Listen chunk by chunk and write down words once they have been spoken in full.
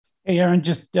Hey, Aaron,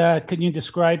 just can you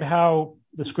describe how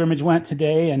the scrimmage went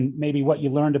today and maybe what you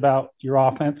learned about your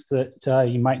offense that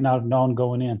you might not have known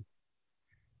going in?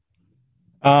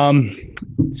 Um,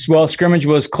 well, scrimmage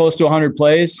was close to 100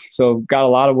 plays, so got a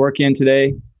lot of work in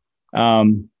today.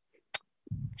 Um,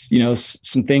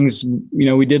 some things,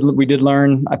 we did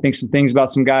learn, I think, some things about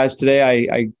some guys today.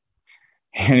 I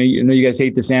know you guys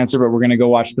hate this answer, but we're going to go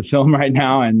watch the film right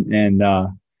now and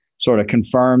sort of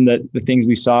confirm that the things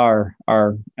we saw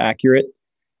are accurate.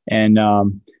 And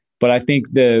but I think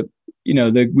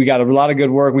we got a lot of good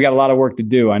work. We got a lot of work to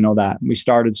do. I know that we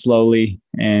started slowly,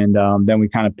 and then we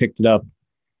kind of picked it up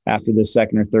after the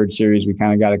second or third series. We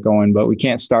kind of got it going, but we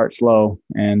can't start slow,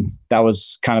 and that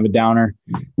was kind of a downer.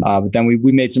 But then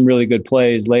we made some really good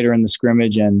plays later in the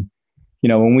scrimmage, and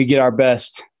when we get our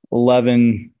best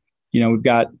 11, we've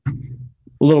got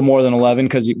a little more than 11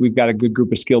 because we've got a good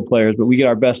group of skilled players, but we get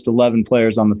our best 11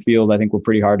 players on the field, I think we're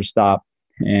pretty hard to stop.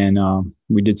 And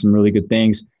we did some really good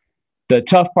things. The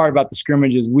tough part about the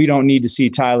scrimmage is we don't need to see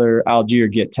Tyler Algier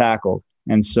get tackled.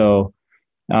 And so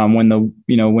when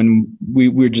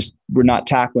we're not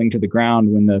tackling to the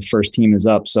ground when the first team is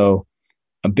up. So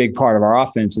a big part of our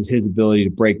offense is his ability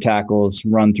to break tackles,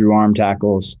 run through arm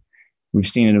tackles. We've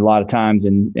seen it a lot of times.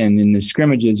 And in the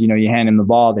scrimmages, you hand him the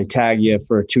ball, they tag you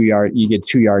for a 2-yard, you get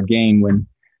 2-yard gain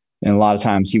and a lot of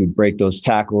times he would break those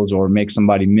tackles or make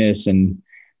somebody miss. And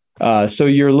so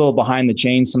you're a little behind the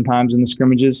chains sometimes in the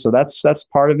scrimmages. So that's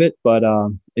part of it, but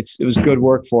it was good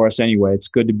work for us anyway. It's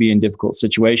good to be in difficult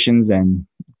situations and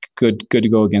good to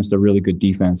go against a really good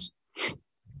defense.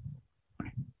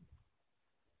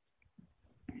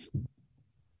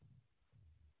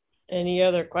 Any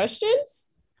other questions?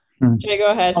 Jay, go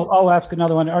ahead. I'll ask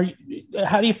another one.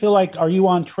 How do you feel like, are you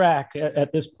on track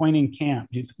at this point in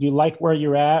camp? Do you like where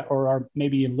you're at, or are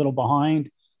maybe a little behind, a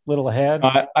little ahead?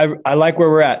 I like where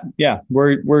we're at. Yeah,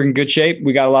 we're in good shape.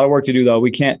 We got a lot of work to do though.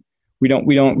 We can't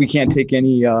take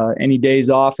any days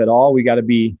off at all. We got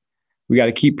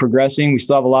to keep progressing. We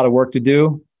still have a lot of work to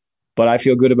do, but I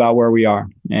feel good about where we are,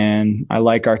 and I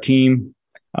like our team.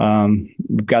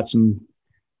 We've got some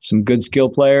good skill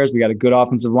players. We got a good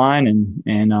offensive line, and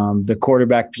the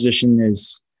quarterback position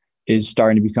is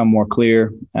starting to become more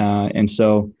clear. And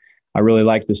so I really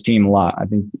like this team a lot. I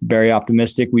think very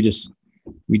optimistic. We just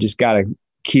got to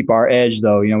keep our edge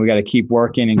though. We got to keep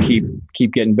working and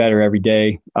keep getting better every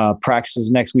day. Practices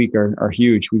next week are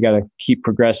huge. We got to keep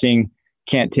progressing.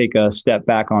 Can't take a step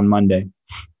back on Monday.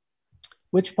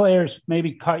 Which players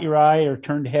maybe caught your eye or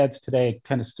turned heads today,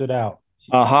 kind of stood out?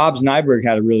 Hobbs Nyberg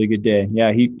had a really good day.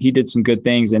 Yeah, he did some good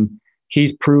things, and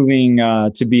he's proving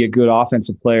to be a good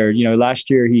offensive player. Last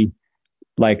year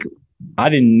I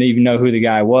didn't even know who the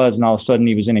guy was, and all of a sudden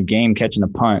he was in a game catching a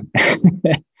punt.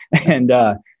 And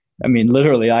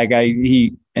literally,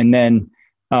 and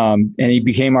he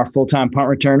became our full-time punt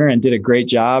returner and did a great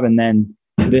job. And then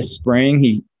this spring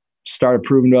he started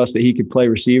proving to us that he could play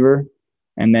receiver.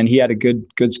 And then he had a good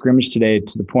scrimmage today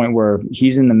to the point where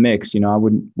he's in the mix. I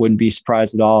wouldn't be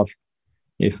surprised at all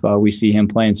if we see him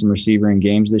playing some receiver in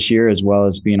games this year, as well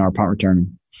as being our punt returner.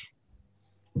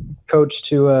 Coach,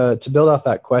 to build off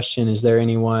that question, is there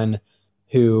anyone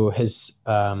who has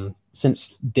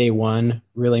since day one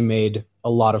really made a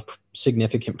lot of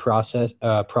significant progress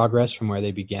from where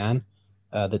they began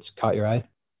that's caught your eye?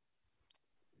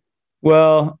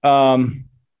 Well,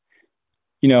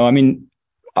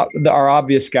 our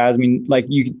obvious guys.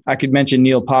 I could mention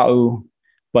Neil Pa'u,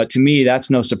 but to me, that's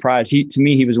no surprise.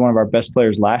 He was one of our best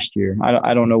players last year.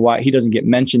 I don't know why he doesn't get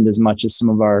mentioned as much as some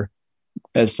of our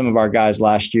guys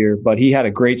last year, but he had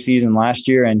a great season last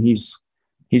year, and he's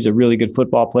a really good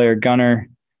football player. Gunner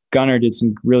did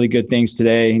some really good things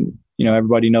today.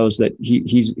 Everybody knows that he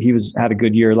had a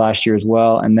good year last year as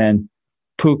well. And then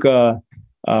Puka,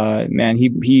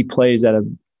 he plays at a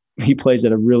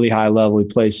really high level. He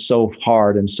plays so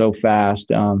hard and so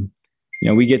fast.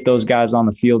 We get those guys on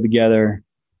the field together,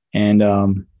 and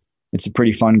it's a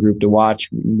pretty fun group to watch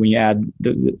when you add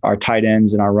our tight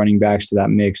ends and our running backs to that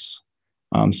mix.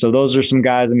 So those are some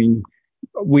guys.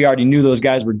 We already knew those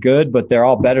guys were good, but they're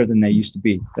all better than they used to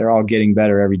be. They're all getting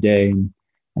better every day, and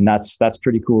that's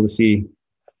pretty cool to see.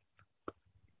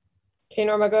 Okay,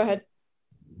 Norma, go ahead.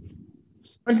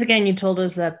 Once again, you told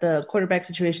us that the quarterback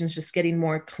situation is just getting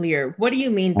more clear. What do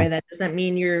you mean by that? Does that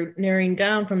mean you're narrowing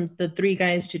down from the 3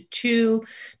 guys to 2?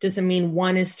 Does it mean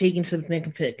one is taking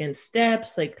significant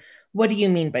steps? What do you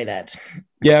mean by that?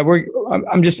 Yeah,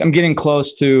 I'm getting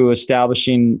close to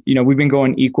establishing, we've been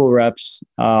going equal reps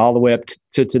all the way up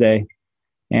to today.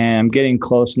 And I'm getting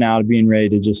close now to being ready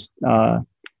to just,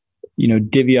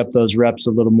 divvy up those reps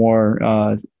a little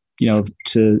more,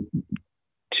 to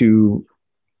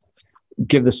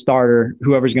give the starter,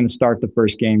 whoever's going to start the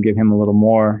first game, give him a little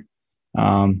more.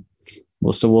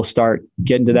 We'll start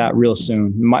getting to that real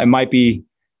soon. It might be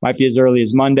as early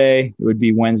as Monday. It would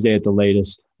be Wednesday at the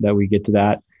latest that we get to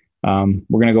that.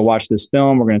 We're going to go watch this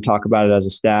film. We're going to talk about it as a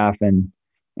staff, and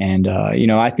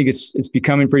I think it's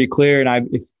becoming pretty clear. And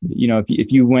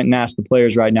if you went and asked the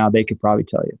players right now, they could probably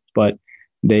tell you, but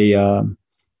they've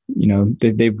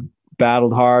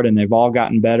battled hard and they've all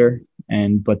gotten better.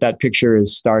 But that picture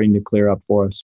is starting to clear up for us.